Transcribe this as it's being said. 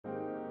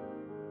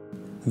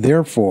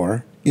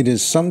Therefore, it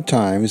is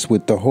sometimes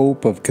with the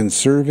hope of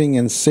conserving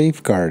and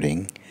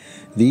safeguarding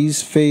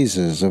these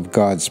phases of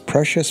God's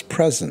precious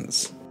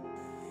presence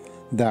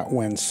that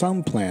when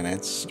some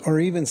planets or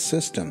even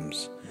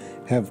systems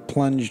have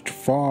plunged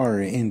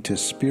far into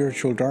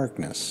spiritual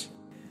darkness,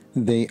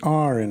 they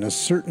are in a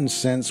certain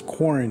sense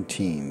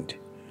quarantined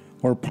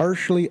or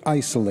partially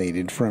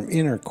isolated from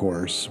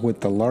intercourse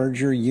with the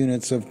larger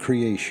units of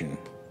creation.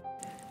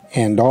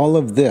 And all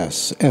of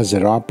this, as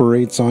it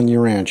operates on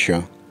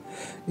Urantia,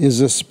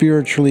 is a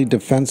spiritually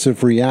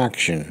defensive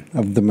reaction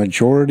of the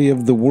majority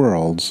of the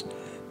worlds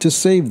to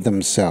save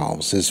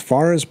themselves as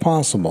far as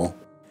possible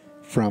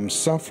from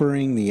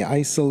suffering the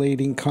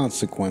isolating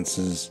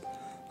consequences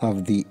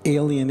of the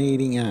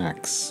alienating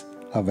acts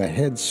of a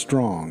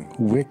headstrong,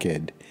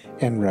 wicked,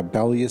 and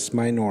rebellious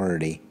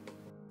minority.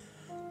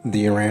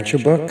 The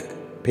Urantia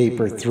Book,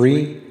 Paper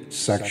 3,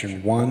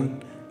 Section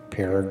 1,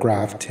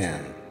 Paragraph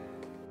 10.